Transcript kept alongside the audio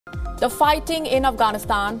The fighting in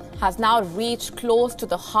Afghanistan has now reached close to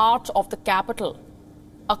the heart of the capital.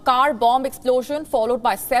 A car bomb explosion followed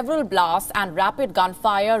by several blasts and rapid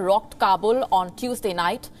gunfire rocked Kabul on Tuesday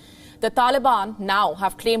night. The Taliban now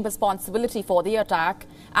have claimed responsibility for the attack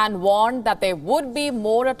and warned that there would be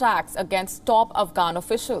more attacks against top Afghan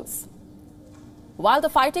officials. While the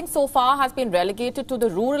fighting so far has been relegated to the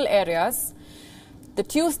rural areas, the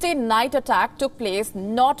Tuesday night attack took place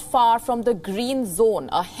not far from the Green Zone,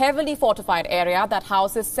 a heavily fortified area that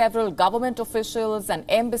houses several government officials and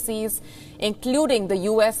embassies, including the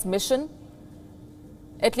US mission.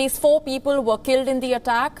 At least 4 people were killed in the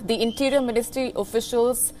attack. The Interior Ministry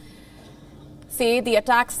officials say the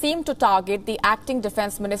attack seemed to target the acting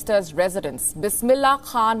defense minister's residence. Bismillah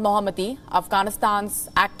Khan Mohammadi, Afghanistan's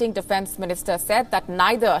acting defense minister, said that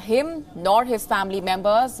neither him nor his family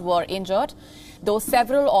members were injured, though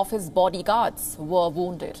several of his bodyguards were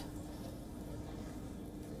wounded.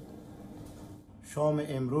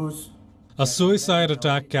 A suicide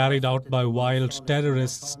attack carried out by wild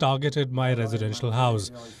terrorists targeted my residential house.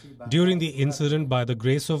 During the incident, by the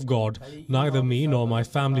grace of God, neither me nor my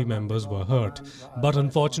family members were hurt. But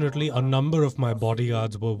unfortunately, a number of my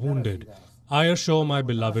bodyguards were wounded. I assure my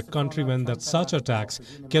beloved countrymen that such attacks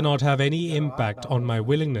cannot have any impact on my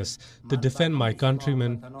willingness to defend my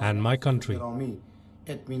countrymen and my country.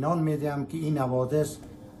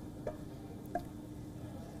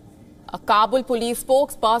 A Kabul police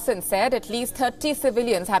spokesperson said at least 30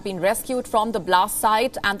 civilians have been rescued from the blast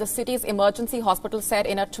site, and the city's emergency hospital said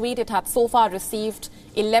in a tweet it had so far received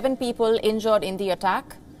 11 people injured in the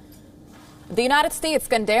attack. The United States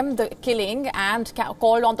condemned the killing and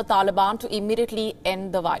called on the Taliban to immediately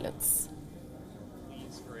end the violence.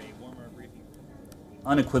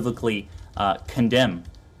 Unequivocally condemn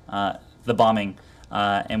the bombing,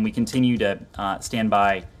 and we continue to stand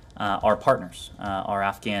by our partners, our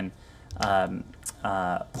Afghan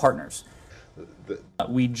partners.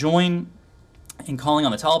 We join in calling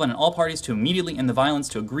on the Taliban and all parties to immediately end the violence,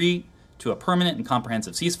 to agree to a permanent and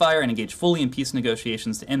comprehensive ceasefire, and engage fully in peace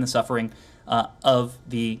negotiations to end the suffering of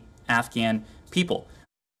the Afghan people.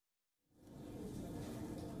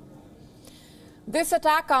 This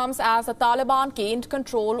attack comes as the Taliban gained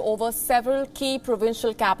control over several key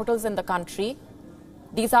provincial capitals in the country.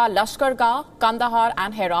 These are Lashkar Gah, Kandahar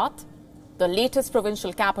and Herat. The latest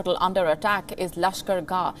provincial capital under attack is Lashkar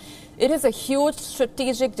Gah. It is a huge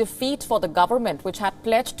strategic defeat for the government, which had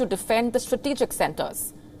pledged to defend the strategic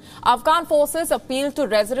centers. Afghan forces appealed to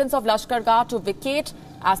residents of Lashkar Gah to vacate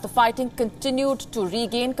as the fighting continued to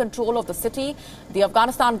regain control of the city. The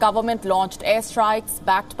Afghanistan government launched airstrikes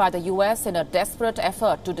backed by the US in a desperate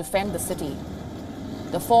effort to defend the city.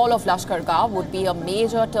 The fall of Lashkar Gah would be a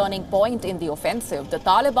major turning point in the offensive the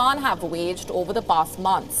Taliban have waged over the past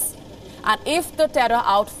months. And if the terror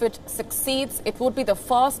outfit succeeds, it would be the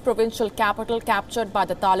first provincial capital captured by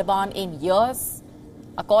the Taliban in years.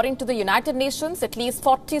 According to the United Nations, at least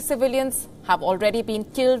 40 civilians have already been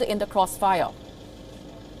killed in the crossfire.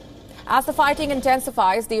 As the fighting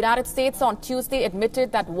intensifies, the United States on Tuesday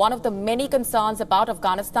admitted that one of the many concerns about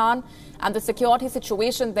Afghanistan and the security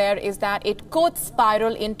situation there is that it could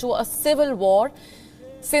spiral into a civil war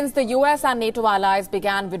since the US and NATO allies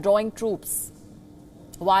began withdrawing troops.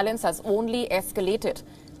 Violence has only escalated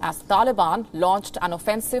as the Taliban launched an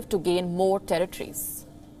offensive to gain more territories.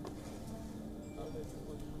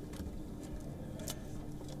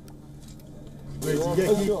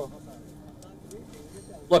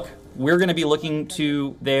 Look, we're going to be looking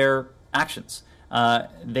to their actions.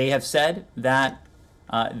 They have said that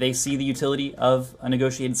they see the utility of a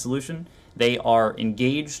negotiated solution. They are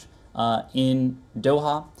engaged in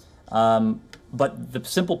Doha. But the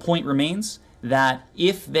simple point remains that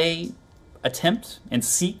if they attempt and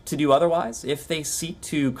seek to do otherwise, if they seek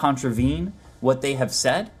to contravene what they have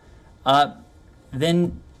said,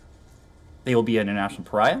 then they will be an international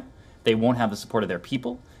pariah. They won't have the support of their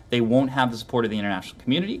people. They won't have the support of the international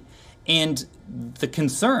community. And the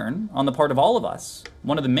concern on the part of all of us,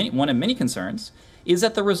 one of many concerns, is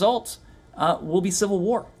that the result will be civil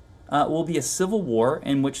war. Will be a civil war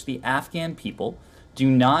in which the Afghan people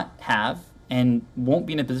do not have and won't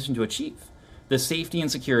be in a position to achieve the safety and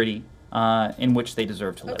security in which they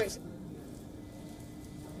deserve to live. Okay.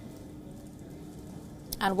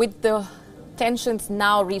 And with the tensions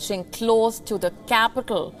now reaching close to the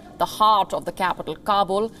capital, the heart of the capital,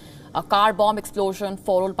 Kabul, a car bomb explosion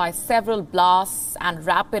followed by several blasts and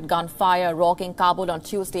rapid gunfire rocking Kabul on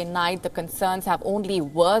Tuesday night, the concerns have only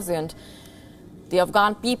worsened. The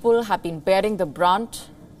Afghan people have been bearing the brunt.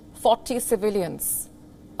 40 civilians,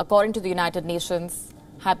 according to the United Nations,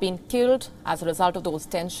 have been killed as a result of those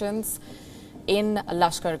tensions. in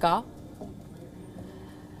Lashkar Gah.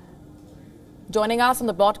 Joining us on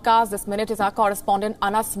the broadcast this minute is our correspondent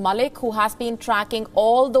Anas Malik, who has been tracking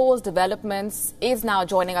all those developments, is now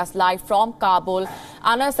joining us live from Kabul.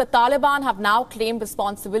 Anas, the Taliban have now claimed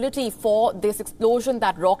responsibility for this explosion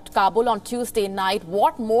that rocked Kabul on Tuesday night.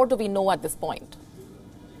 What more do we know at this point?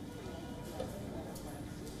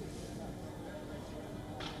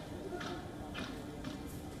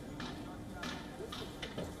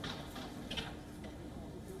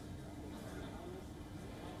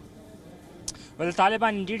 Well, the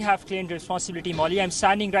Taliban indeed have claimed responsibility, Molly. I'm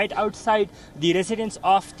standing right outside the residence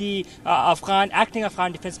of the acting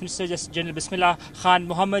Afghan Defense Minister, General Bismillah Khan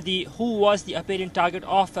Mohammadi, who was the apparent target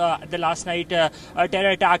of the last night terror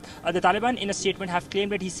attack. The Taliban, in a statement, have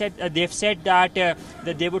claimed that they've said that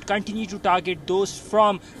they would continue to target those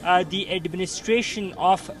from the administration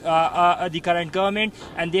of the current government,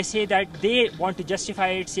 and they say that they want to justify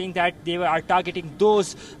it, saying that they are targeting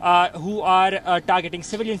those who are targeting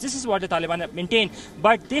civilians. This is what the Taliban have maintained.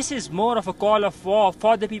 But this is more of a call of war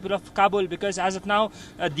for the people of Kabul, because as of now,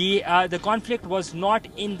 the conflict was not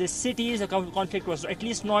in the cities. The conflict was at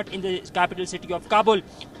least not in the capital city of Kabul.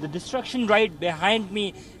 The destruction right behind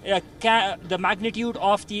me, the magnitude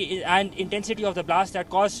of the and intensity of the blast that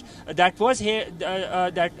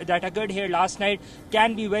occurred here last night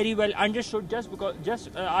can be very well understood just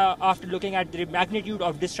after looking at the magnitude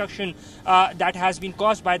of destruction that has been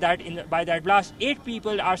caused by that blast. 8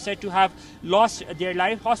 people are said to have lost their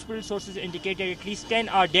life. Hospital sources indicated at least 10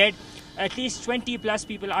 are dead. At least 20 plus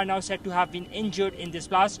people are now said to have been injured in this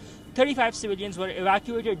blast. 35 civilians were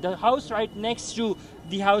evacuated. The house right next to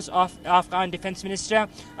the house of Afghan Defense Minister,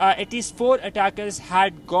 at least 4 attackers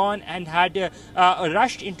had gone and had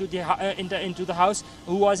rushed into the house,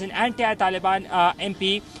 who was an anti-Taliban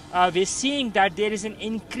MP. We're seeing that there is an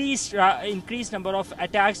increased number of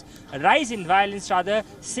attacks, rise in violence rather,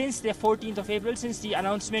 since the 14th of April, since the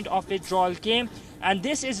announcement of withdrawal came. And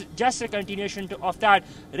this is just a continuation of that.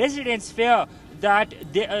 Residents fear that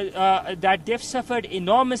they've suffered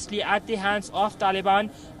enormously at the hands of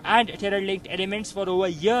Taliban and terror-linked elements for over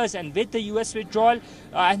years, and with the US withdrawal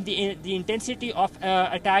and the intensity of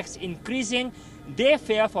attacks increasing, they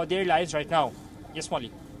fear for their lives right now. Yes,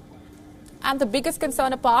 Molly. And the biggest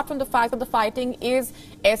concern, apart from the fact that the fighting is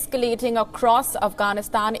escalating across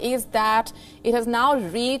Afghanistan, is that it has now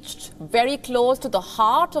reached very close to the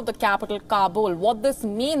heart of the capital, Kabul. What this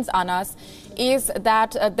means, Anas, is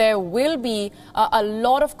that there will be a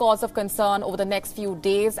lot of cause of concern over the next few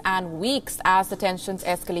days and weeks as the tensions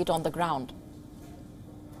escalate on the ground.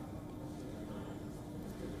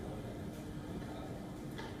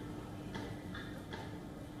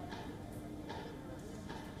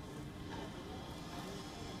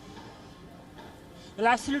 Well,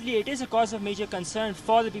 absolutely, it is a cause of major concern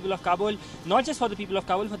for the people of Kabul, not just for the people of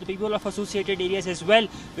Kabul, for the people of associated areas as well,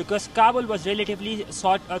 because Kabul was relatively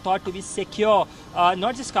thought to be secure.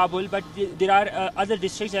 Not just Kabul, but there are other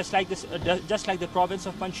districts just like the province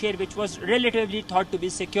of Panjshir, which was relatively thought to be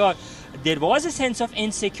secure. There was a sense of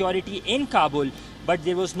insecurity in Kabul, but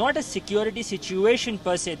there was not a security situation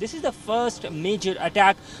per se. This is the first major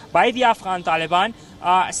attack by the Afghan Taliban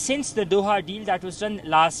since the Doha deal that was done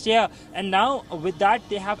last year, and now with that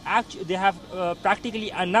they have practically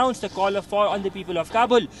announced a call for on the people of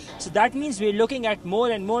Kabul. So that means we're looking at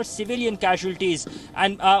more and more civilian casualties,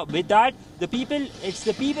 and with that, it's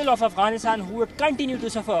the people of Afghanistan who would continue to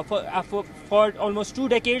suffer for almost 2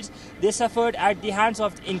 decades. They suffered at the hands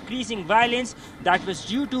of increasing violence that was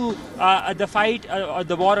due to the fight,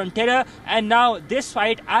 the war on terror, and now this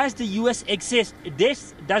fight, as the US exists,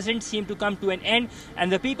 this doesn't seem to come to an end,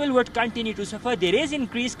 and the people would continue to suffer. There is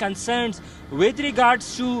increased concerns with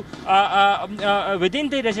regards to within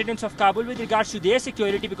the residents of Kabul with regards to their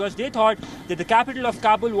security, because they thought that the capital of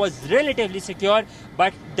Kabul was relatively secure,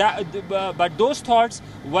 but those thoughts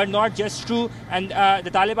were not just true, and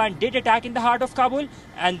the Taliban did attack in the heart of Kabul,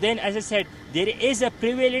 and then, as I said, there is a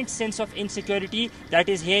prevalent sense of insecurity that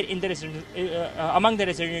is here in the among the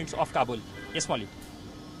residents of Kabul. Yes, Molly.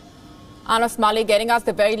 Anas Malik getting us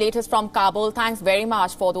the very latest from Kabul. Thanks very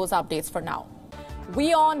much for those updates for now.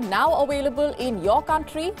 WION now available in your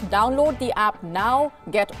country. Download the app now.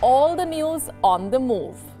 Get all the news on the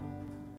move.